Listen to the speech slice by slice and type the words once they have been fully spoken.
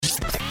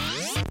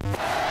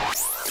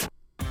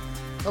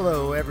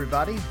Hello,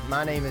 everybody.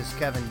 My name is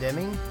Kevin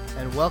Deming,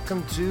 and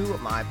welcome to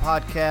my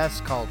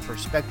podcast called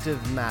Perspective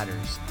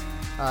Matters.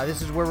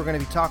 This is where we're going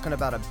to be talking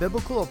about a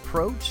biblical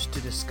approach to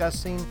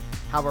discussing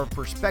how our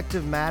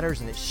perspective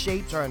matters, and it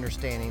shapes our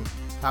understanding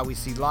of how we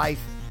see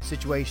life,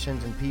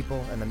 situations, and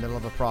people in the middle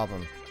of a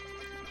problem.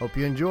 Hope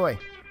you enjoy.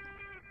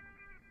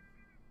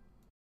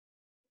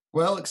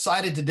 Well,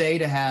 excited today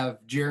to have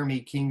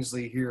Jeremy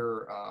Kingsley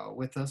here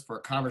with us for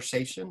a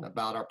conversation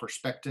about our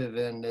perspective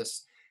in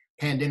this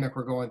pandemic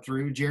we're going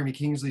through. Jeremy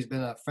Kingsley's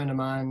been a friend of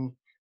mine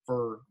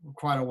for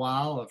quite a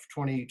while, of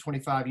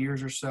 25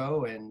 years or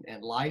so in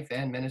life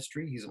and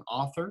ministry. He's an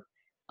author.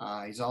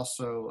 He's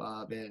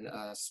also been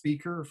a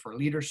speaker for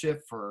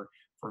leadership, for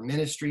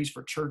ministries,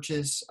 for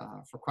churches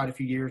for quite a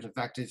few years. In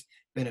fact, he's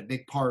been a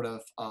big part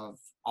of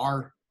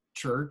our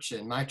church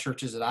and my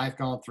churches that I've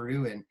gone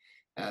through,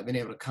 and been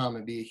able to come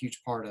and be a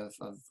huge part of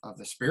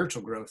the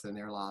spiritual growth in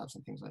their lives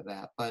and things like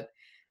that. But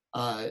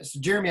so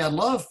Jeremy, I'd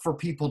love for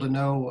people to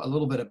know a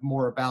little bit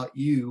more about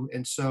you.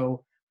 And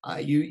so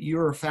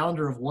you're a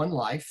founder of One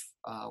Life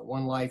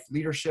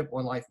Leadership,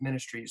 One Life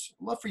Ministries.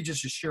 I'd love for you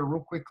just to share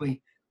real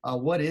quickly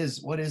what is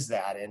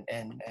that,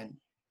 and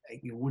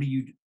what do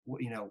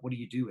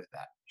you do with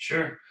that?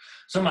 Sure.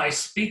 So my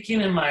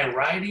speaking and my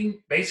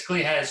writing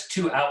basically has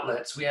two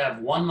outlets. We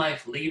have One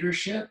Life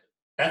Leadership.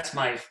 That's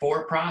my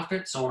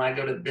for-profit. So when I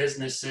go to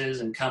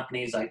businesses and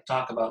companies, I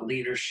talk about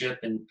leadership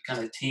and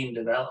kind of team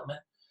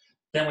development.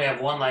 Then we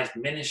have One Life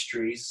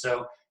Ministries.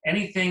 So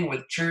anything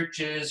with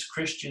churches,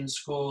 Christian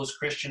schools,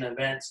 Christian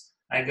events,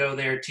 I go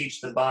there, teach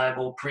the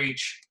Bible,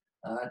 preach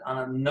on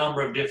a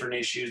number of different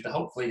issues to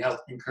hopefully help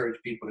encourage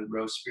people to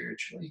grow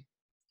spiritually.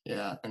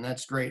 Yeah, and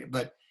that's great.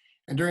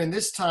 And during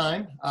this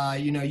time,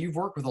 you've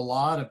worked with a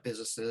lot of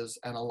businesses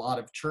and a lot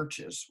of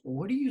churches.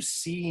 What are you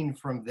seeing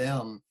from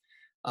them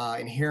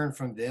and hearing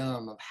from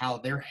them of how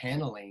they're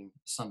handling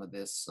some of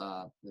this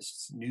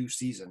new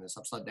season, this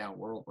upside down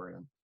world we're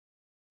in?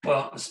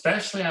 Well,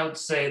 especially I would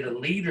say the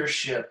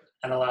leadership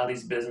at a lot of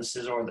these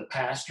businesses, or the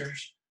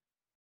pastors,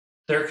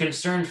 they're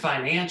concerned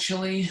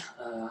financially,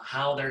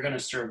 how they're going to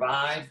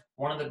survive.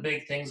 One of the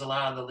big things a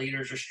lot of the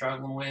leaders are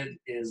struggling with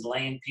is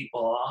laying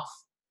people off.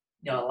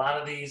 A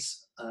lot of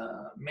these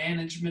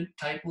management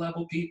type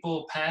level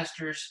people,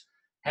 pastors,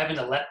 having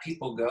to let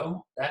people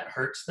go, that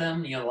hurts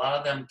them. A lot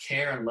of them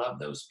care and love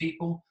those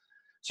people.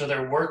 So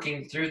they're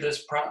working through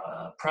this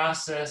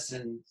process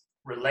and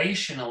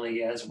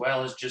relationally as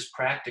well as just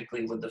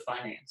practically with the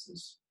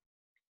finances.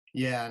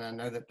 Yeah, and I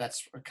know that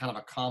that's kind of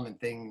a common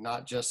thing,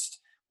 not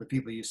just with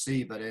people you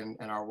see, but in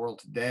our world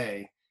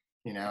today,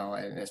 and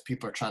as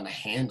people are trying to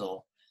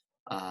handle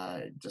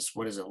just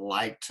what is it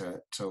like to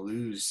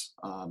lose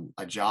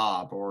a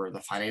job or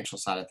the financial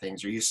side of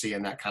things. Are you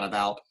seeing that kind of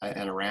out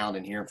and around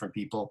and hearing from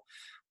people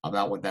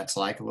about what that's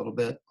like a little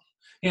bit?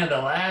 Yeah, the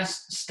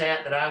last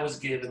stat that I was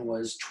given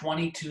was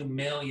 22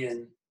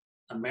 million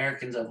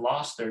Americans have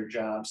lost their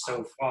jobs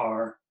so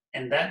far,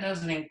 and that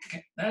doesn't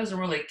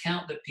really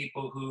count the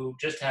people who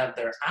just have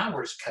their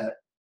hours cut,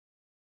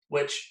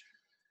 which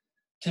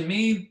to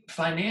me,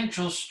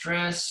 financial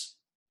stress,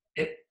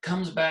 it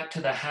comes back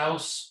to the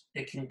house.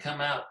 It can come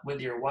out with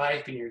your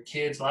wife and your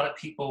kids. A lot of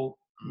people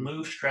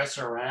move stress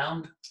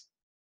around,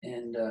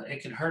 and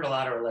it can hurt a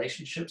lot of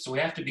relationships. So we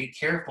have to be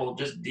careful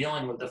just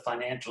dealing with the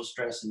financial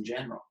stress in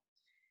general.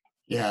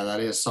 Yeah, that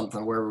is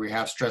something where we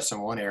have stress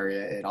in one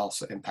area, it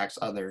also impacts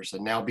others.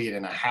 And now being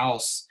in a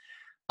house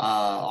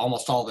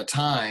almost all the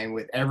time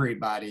with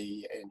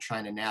everybody and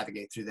trying to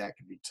navigate through that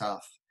can be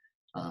tough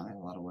in a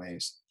lot of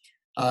ways.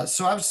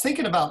 So I was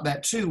thinking about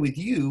that too with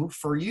you.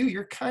 For you,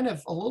 you're kind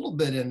of a little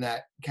bit in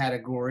that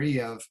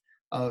category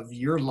of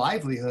your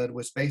livelihood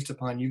was based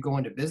upon you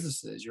going to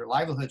businesses. Your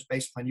livelihood's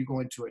based upon you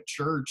going to a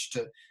church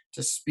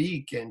to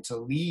speak and to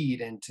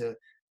lead and to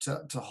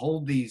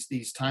hold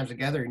these times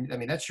together. I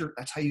mean, that's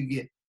how you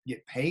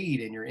get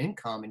paid and your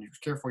income, and you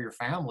care for your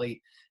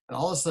family. And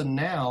all of a sudden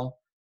now,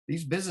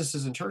 these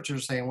businesses and churches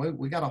are saying,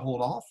 we got to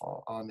hold off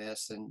on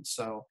this. And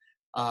so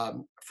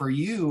for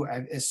you,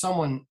 as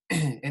someone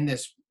in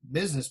this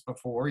business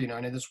before,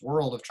 and in this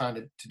world of trying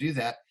to do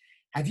that,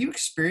 have you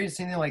experienced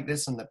anything like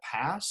this in the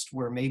past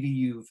where maybe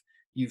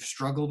you've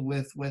struggled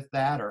with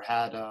that, or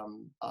had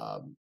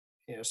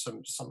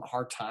some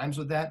hard times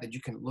with that you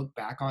can look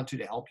back onto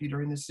to help you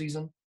during this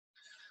season?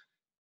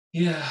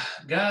 Yeah,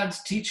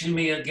 God's teaching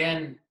me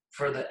again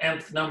for the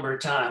nth number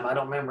of time. I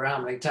don't remember how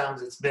many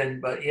times it's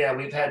been, but yeah,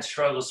 we've had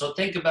struggles. So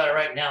think about it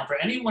right now. For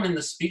anyone in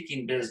the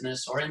speaking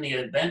business or in the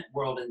event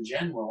world in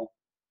general,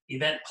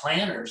 event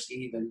planners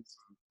even,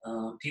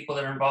 people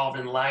that are involved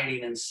in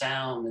lighting and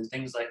sound and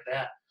things like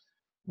that,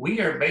 we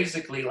are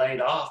basically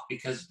laid off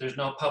because there's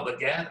no public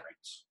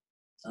gatherings.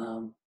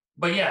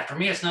 But yeah, for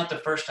me, it's not the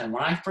first time.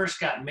 When I first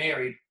got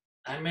married,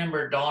 I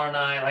remember Dawn and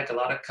I, like a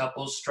lot of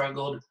couples,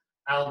 struggled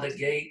out of the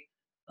gate.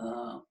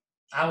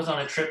 I was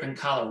on a trip in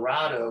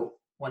Colorado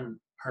when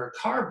her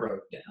car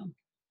broke down.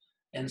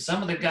 And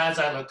some of the guys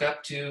I look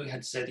up to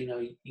had said,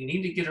 you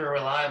need to get a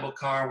reliable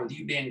car. With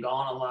you being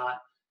gone a lot,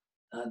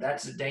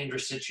 that's a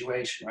dangerous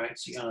situation, right?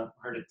 So you want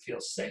her to feel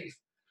safe.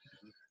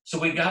 So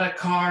we got a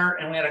car,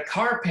 and we had a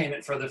car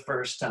payment for the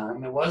first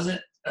time. It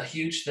wasn't a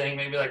huge thing,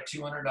 maybe like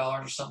 $200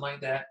 or something like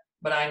that.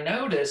 But I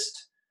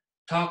noticed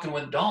talking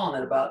with Dawn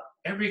that about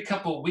every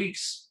couple of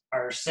weeks,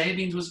 our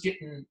savings was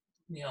getting,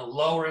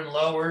 lower and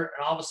lower.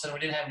 And all of a sudden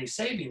we didn't have any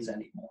savings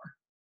anymore.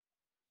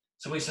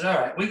 So we said,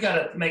 all right, we got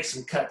to make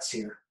some cuts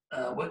here.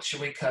 What should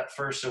we cut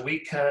first? So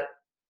we cut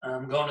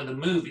going to the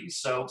movies.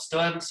 So still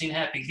haven't seen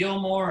Happy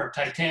Gilmore or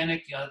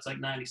Titanic. It's like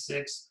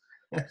 96.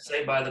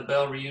 Saved by the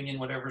Bell reunion,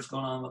 whatever's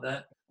going on with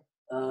that.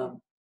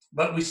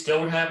 But we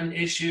still were having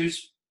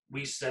issues.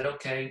 We said,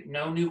 okay,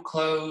 no new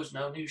clothes,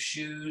 no new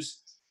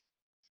shoes.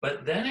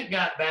 But then it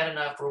got bad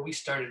enough where we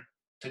started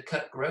to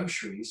cut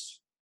groceries.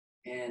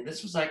 And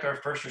this was like our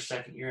first or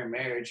second year of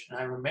marriage. And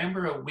I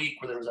remember a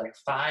week where there was like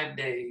 5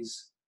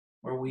 days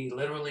where we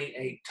literally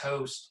ate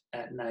toast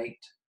at night.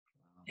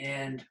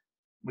 And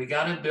we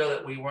got a bill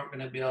that we weren't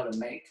going to be able to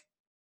make.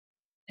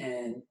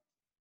 And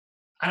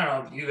I don't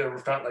know if you've ever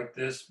felt like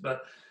this,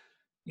 but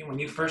when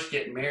you first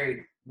get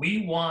married,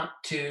 we want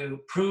to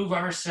prove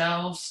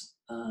ourselves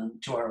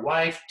to our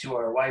wife, to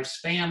our wife's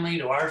family,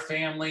 to our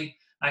family.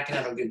 I can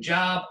have a good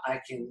job. I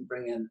can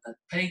bring in a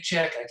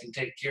paycheck. I can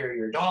take care of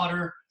your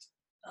daughter.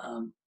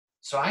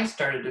 So I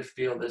started to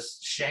feel this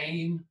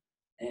shame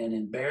and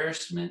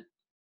embarrassment.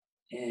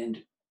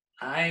 And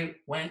I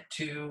went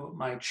to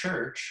my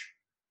church.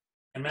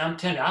 And I'm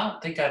telling you, I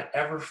don't think I've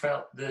ever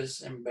felt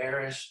this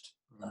embarrassed,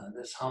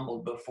 this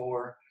humbled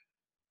before.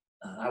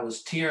 I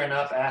was tearing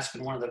up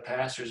asking one of the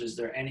pastors, is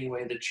there any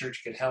way the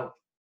church could help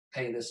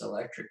pay this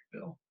electric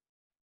bill?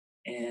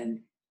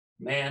 And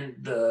man,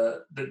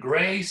 the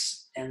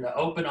grace and the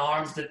open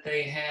arms that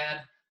they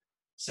had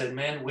said,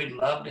 man, we'd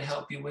love to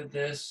help you with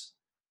this.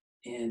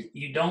 And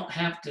you don't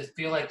have to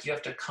feel like you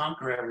have to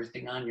conquer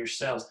everything on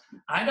yourselves.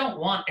 I don't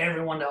want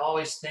everyone to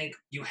always think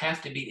you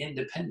have to be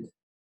independent.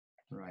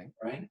 Right.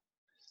 Right?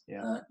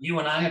 Yeah. You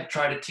and I have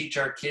tried to teach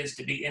our kids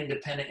to be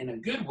independent in a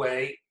good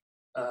way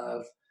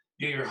of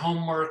do your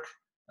homework,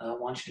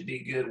 want you to be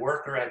a good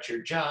worker at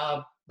your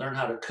job, learn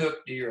how to cook,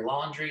 do your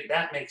laundry.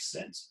 That makes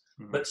sense.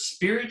 Mm-hmm. But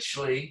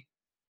spiritually,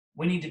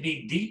 we need to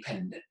be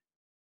dependent.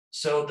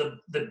 So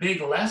the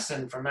big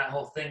lesson from that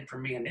whole thing for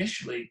me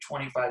initially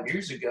 25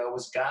 years ago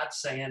was God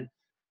saying,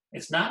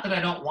 it's not that I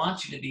don't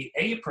want you to be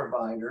a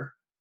provider,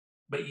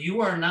 but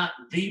you are not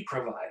the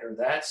provider.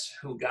 That's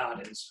who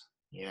God is.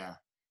 Yeah.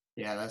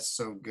 Yeah, that's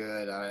so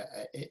good.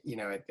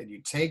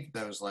 You take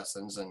those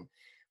lessons, and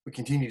we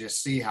continue to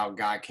see how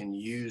God can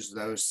use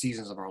those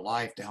seasons of our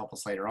life to help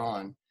us later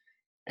on.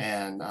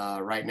 And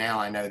right now,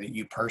 I know that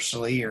you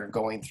personally are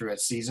going through a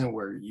season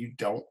where you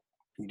don't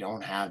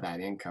have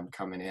that income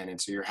coming in, and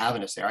so you're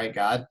having to say, all right,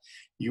 God,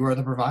 you are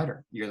the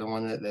provider. You're the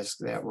one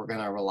that we're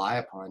going to rely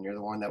upon. You're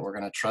the one that we're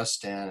going to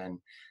trust in,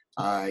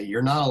 and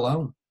you're not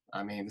alone.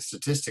 I mean, the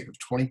statistic of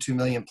 22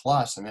 million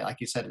plus, and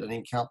like you said, it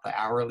doesn't count the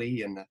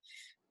hourly and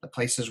the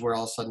places where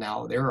all of a sudden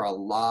now there are a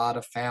lot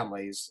of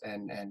families,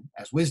 and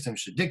as wisdom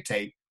should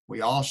dictate,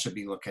 we all should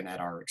be looking at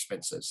our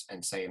expenses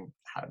and saying,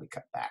 how do we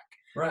cut back?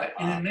 Right.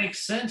 And it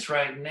makes sense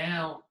right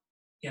now.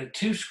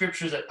 Two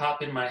scriptures that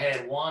pop in my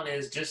head. One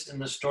is just in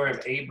the story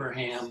of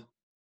Abraham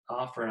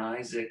offering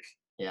Isaac.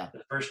 Yeah.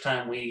 The first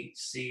time we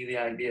see the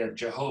idea of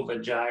Jehovah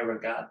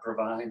Jireh, God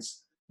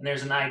provides. And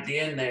there's an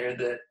idea in there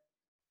that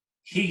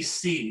he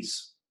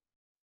sees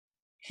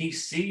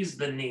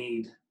the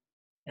need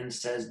and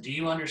says, do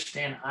you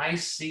understand? I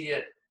see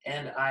it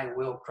and I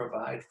will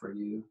provide for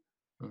you.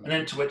 Mm-hmm. And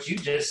then to what you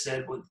just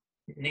said with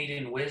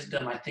needing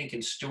wisdom, I think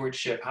in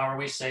stewardship, how are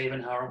we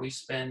saving? How are we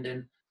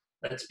spending?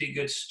 Let's be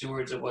good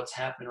stewards of what's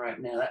happening right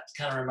now. That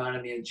kind of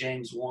reminded me of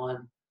James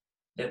 1,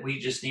 that we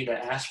just need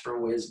to ask for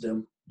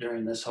wisdom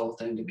during this whole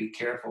thing to be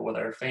careful with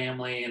our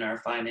family and our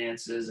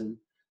finances and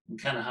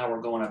kind of how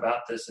we're going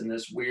about this in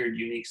this weird,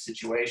 unique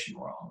situation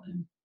we're all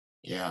in.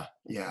 Yeah,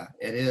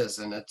 it is.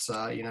 And it's,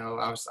 I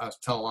was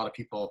telling a lot of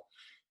people,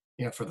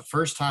 for the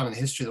first time in the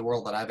history of the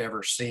world that I've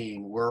ever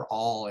seen, we're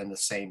all in the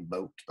same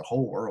boat. The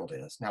whole world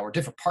is. Now, we're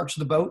different parts of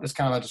the boat. That's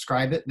kind of how I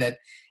describe it, that,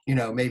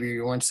 maybe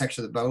you're one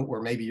section of the boat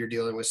where maybe you're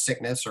dealing with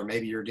sickness, or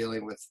maybe you're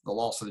dealing with the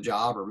loss of the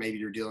job, or maybe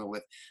you're dealing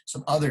with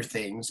some other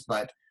things.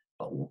 But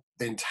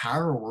the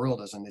entire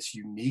world is in this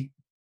unique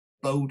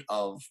boat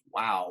of,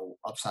 wow,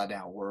 upside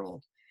down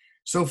world.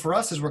 So for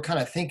us, as we're kind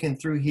of thinking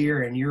through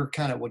here, and you're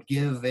kind of would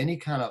give any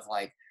kind of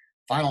like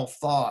final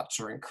thoughts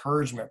or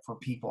encouragement for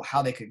people,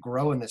 how they could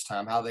grow in this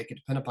time, how they could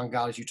depend upon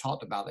God, as you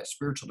talked about, that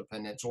spiritual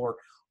dependence, or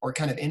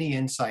kind of any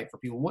insight for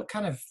people, what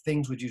kind of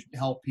things would you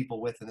help people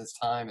with in this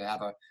time to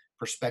have a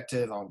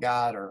perspective on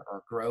God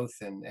or growth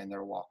and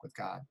their walk with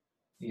God?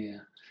 Yeah,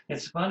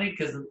 it's funny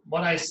because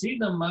what I see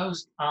the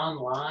most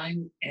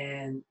online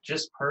and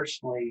just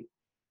personally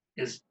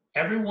is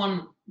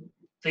everyone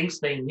thinks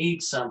they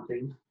need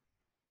something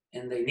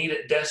and they need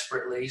it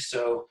desperately.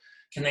 So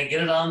can they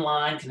get it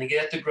online? Can they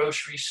get it at the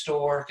grocery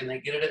store? Can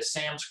they get it at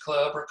Sam's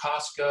Club or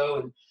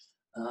Costco?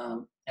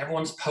 And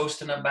everyone's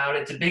posting about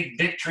it. It's a big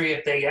victory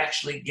if they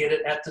actually get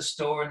it at the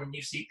store, and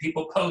you see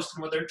people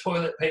posting with their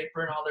toilet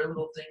paper and all their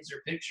little things,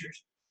 their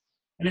pictures.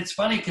 And it's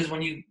funny because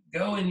when you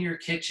go in your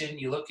kitchen,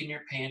 you look in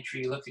your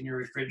pantry, you look in your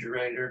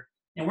refrigerator,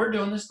 and we're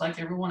doing this like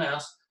everyone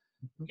else.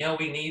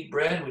 We need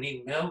bread, we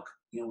need milk,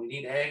 we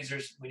need eggs,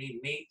 we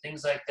need meat,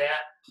 things like that.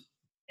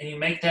 And you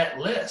make that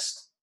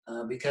list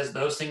because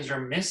those things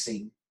are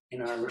missing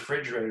in our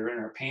refrigerator, in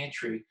our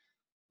pantry.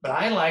 But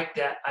I like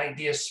that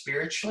idea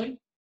spiritually.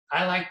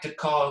 I like to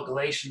call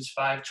Galatians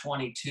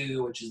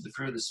 5:22, which is the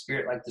fruit of the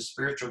Spirit, like the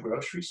spiritual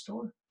grocery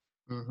store.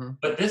 Mm-hmm.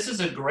 But this is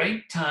a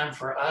great time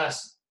for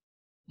us.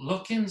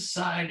 Look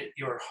inside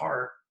your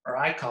heart, or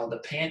I call the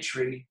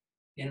pantry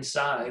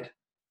inside.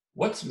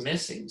 What's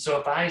missing? So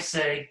if I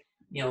say,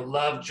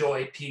 love,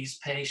 joy, peace,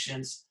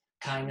 patience,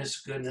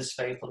 kindness, goodness,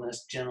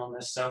 faithfulness,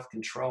 gentleness,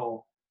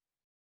 self-control.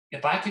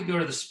 If I could go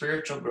to the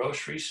spiritual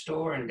grocery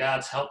store and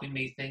God's helping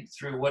me think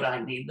through what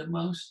I need the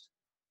most,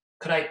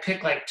 could I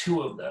pick like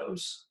 2 of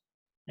those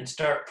and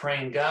start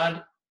praying,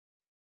 God,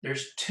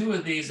 there's 2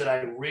 of these that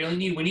I really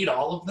need. We need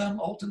all of them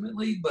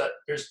ultimately, but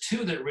there's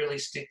 2 that really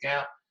stick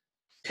out.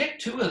 Pick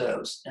 2 of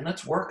those and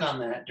let's work on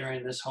that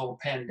during this whole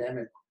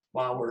pandemic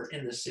while we're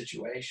in this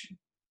situation.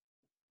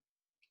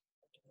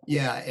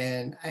 Yeah,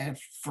 and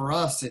for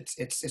us,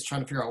 it's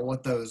trying to figure out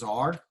what those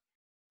are.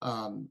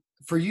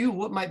 For you,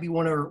 what might be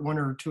one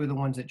or 2 of the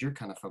ones that you're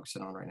kind of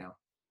focusing on right now?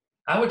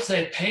 I would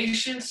say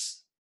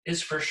patience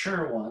is for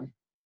sure one.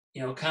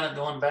 Kind of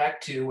going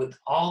back to with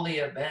all the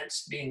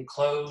events being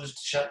closed,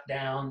 shut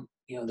down,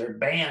 they're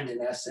banned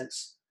in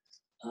essence.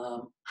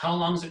 How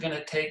long is it going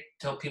to take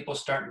till people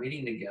start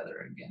meeting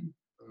together again?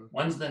 Mm-hmm.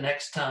 When's the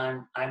next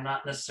time I'm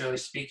not necessarily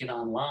speaking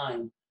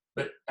online,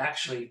 but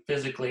actually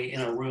physically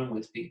in a room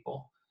with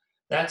people?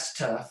 That's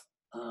tough.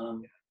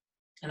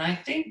 And I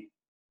think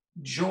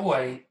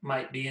joy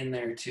might be in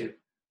there too.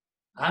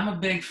 I'm a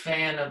big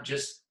fan of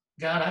just,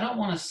 God, I don't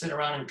want to sit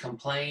around and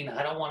complain.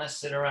 I don't want to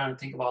sit around and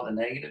think of all the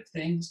negative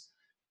things.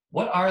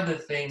 What are the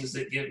things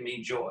that give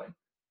me joy?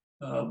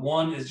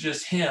 One is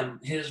just Him,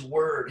 His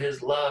word,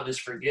 His love, His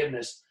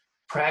forgiveness.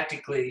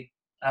 Practically,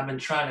 I've been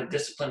trying to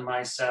discipline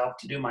myself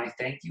to do my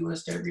thank you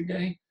list every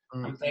day.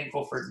 Mm-hmm. I'm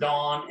thankful for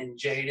Dawn and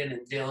Jaden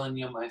and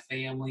Dylan, my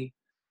family.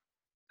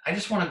 I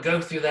just want to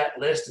go through that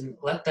list and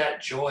let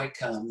that joy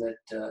come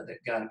that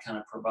God kind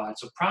of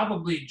provides. So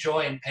probably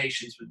joy and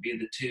patience would be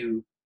the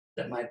 2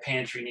 that my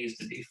pantry needs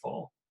to be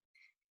full.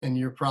 And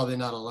you're probably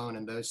not alone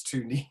in those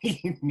 2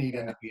 needing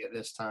to be at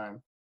this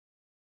time.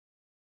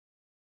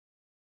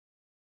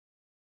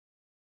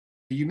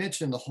 You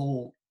mentioned the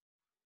whole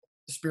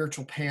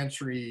spiritual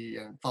pantry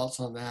and thoughts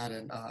on that.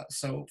 And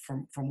so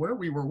from where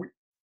we were,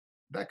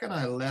 Becca and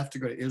I left to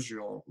go to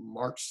Israel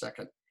March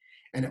 2nd.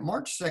 And at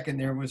March 2nd,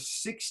 there was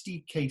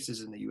 60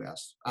 cases in the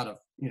U.S. out of,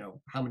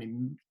 how many,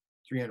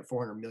 300,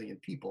 400 million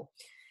people.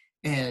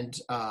 And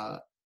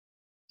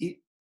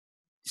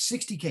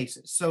 60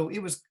 cases. So it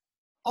was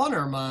on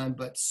our mind,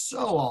 but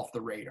so off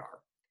the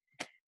radar.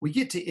 We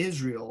get to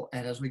Israel,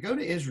 and as we go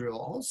to Israel,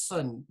 all of a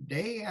sudden,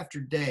 day after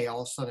day,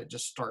 all of a sudden it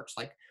just starts.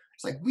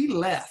 It's like we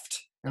left.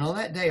 And on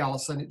that day, all of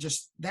a sudden,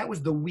 that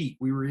was the week.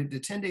 We were in the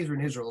 10 days we were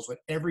in Israel, so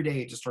every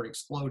day it just started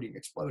exploding.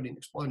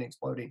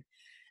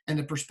 And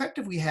the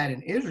perspective we had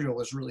in Israel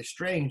was really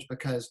strange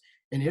because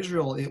in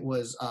Israel, it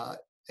was,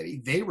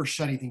 they were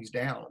shutting things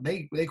down.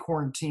 They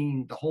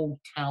quarantined the whole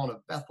town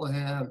of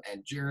Bethlehem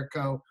and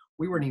Jericho.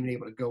 We weren't even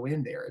able to go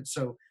in there. And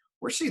so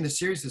we're seeing the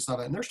seriousness of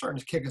it, and they're starting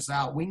to kick us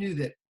out. We knew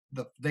that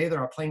the day that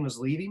our plane was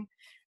leaving,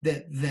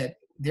 that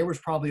there was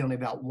probably only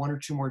about 1 or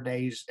 2 more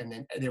days, and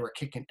then they were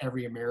kicking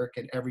every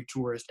American, every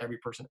tourist, every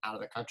person out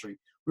of the country.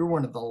 We were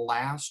one of the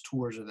last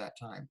tours of that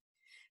time.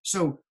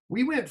 So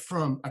we went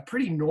from a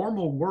pretty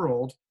normal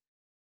world,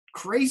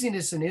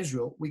 craziness in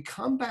Israel. We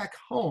come back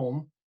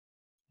home,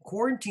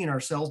 quarantine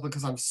ourselves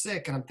because I'm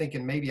sick and I'm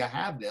thinking maybe I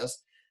have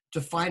this,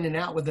 to finding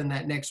out within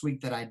that next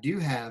week that I do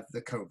have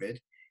the COVID,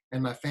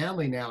 and my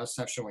family now is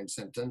showing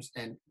symptoms,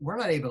 and we're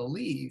not able to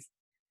leave.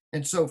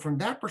 And so from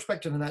that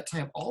perspective in that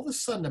time, all of a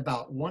sudden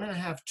about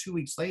 1.5, 2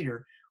 weeks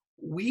later,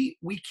 we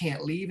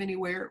can't leave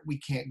anywhere. We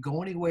can't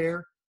go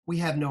anywhere. We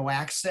have no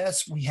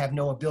access. We have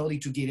no ability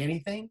to get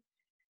anything.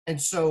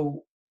 And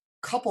so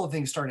a couple of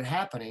things started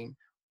happening.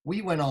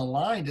 We went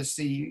online to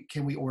see,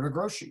 can we order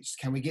groceries?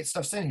 Can we get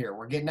stuff sent here?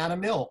 We're getting out of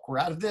milk. We're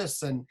out of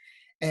this. And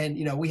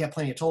we have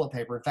plenty of toilet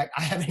paper. In fact,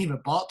 I haven't even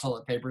bought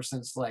toilet paper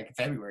since like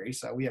February.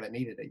 So we haven't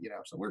needed it,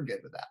 so we're good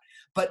with that.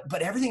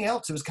 But everything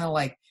else, it was kind of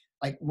like,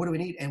 what do we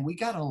need? And we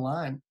got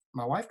online.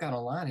 My wife got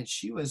online, and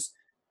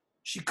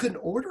she couldn't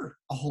order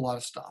a whole lot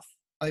of stuff.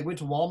 I went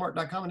to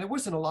Walmart.com, and there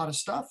wasn't a lot of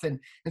stuff. And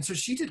so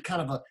we did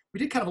kind of a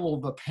little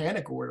bit of a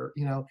panic order,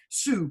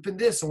 soup and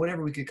this and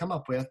whatever we could come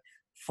up with.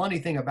 Funny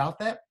thing about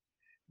that,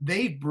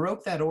 they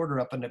broke that order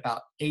up into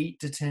about 8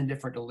 to 10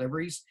 different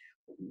deliveries.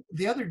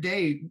 The other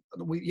day,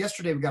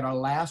 yesterday, we got our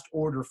last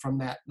order from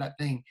that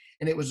thing,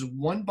 and it was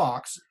 1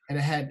 box, and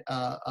it had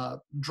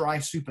dry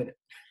soup in it.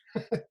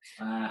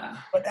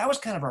 But that was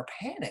kind of our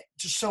panic.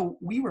 Just so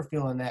we were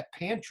feeling that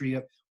pantry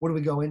of what do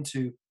we go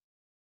into,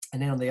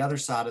 and then on the other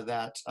side of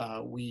that,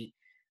 we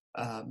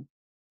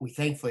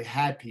thankfully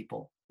had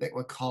people that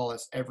would call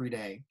us every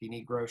day if you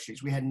need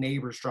groceries. We had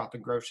neighbors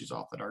dropping groceries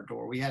off at our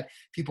door. We had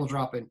people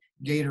dropping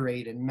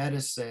Gatorade and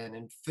medicine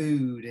and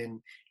food,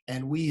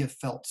 and we have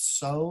felt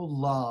so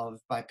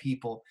loved by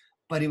people.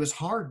 But it was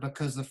hard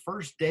because the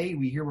first day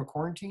we hear we're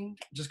quarantined,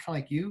 just kind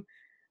of like you,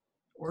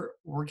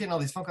 we're getting all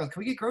these phone calls. Can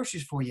we get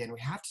groceries for you? And we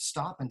have to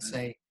stop and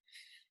say,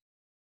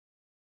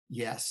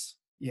 yes,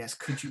 yes.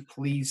 Could you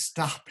please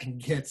stop and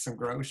get some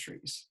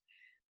groceries?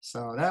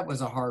 So that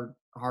was a hard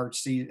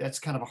season. That's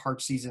kind of a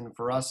hard season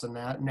for us. And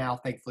that now,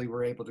 thankfully,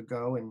 we're able to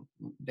go. And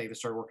David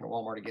started working at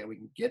Walmart again. We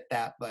can get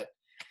that, but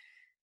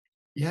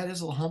yeah, it is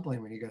a little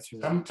humbling when you go through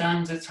that.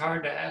 Sometimes it's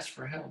hard to ask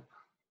for help.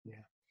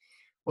 Yeah.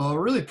 Well, I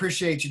really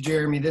appreciate you,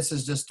 Jeremy. This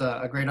is just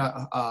a great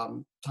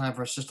time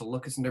for us just to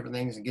look at some different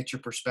things and get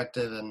your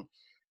perspective. And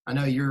I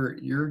know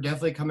you're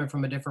definitely coming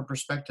from a different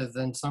perspective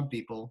than some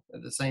people.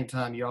 At the same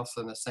time, you're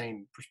also in the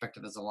same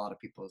perspective as a lot of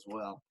people as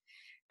well.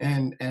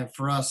 And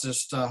for us,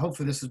 just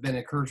hopefully this has been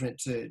encouragement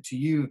to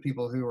you,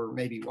 people who are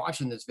maybe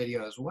watching this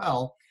video as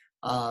well.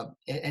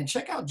 And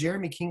check out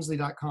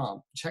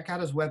jeremykingsley.com. Check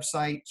out his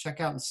website. Check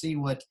out and see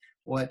who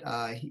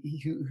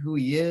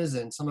he is,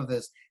 and some of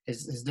his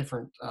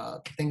different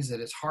things that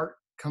his heart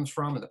comes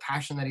from, and the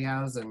passion that he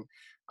has. And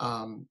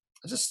I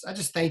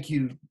just thank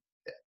you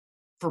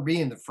for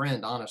being the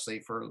friend,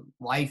 honestly, for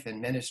life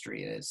and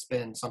ministry. And it's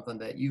been something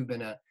that you've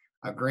been a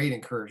great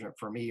encouragement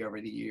for me over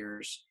the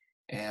years,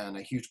 and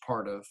a huge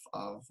part of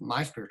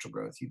my spiritual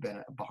growth. You've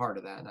been a part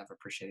of that, and I've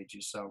appreciated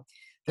you. So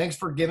thanks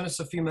for giving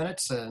us a few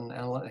minutes and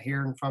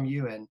hearing from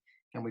you. And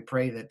we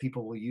pray that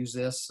people will use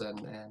this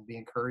and be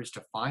encouraged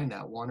to find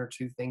that one or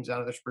two things out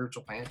of their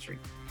spiritual pantry.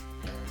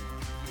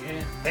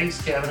 Yeah.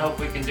 Thanks, Kevin. Hope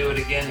we can do it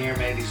again here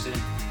maybe soon.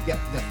 Yep,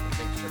 definitely.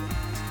 Thanks, Jeremy.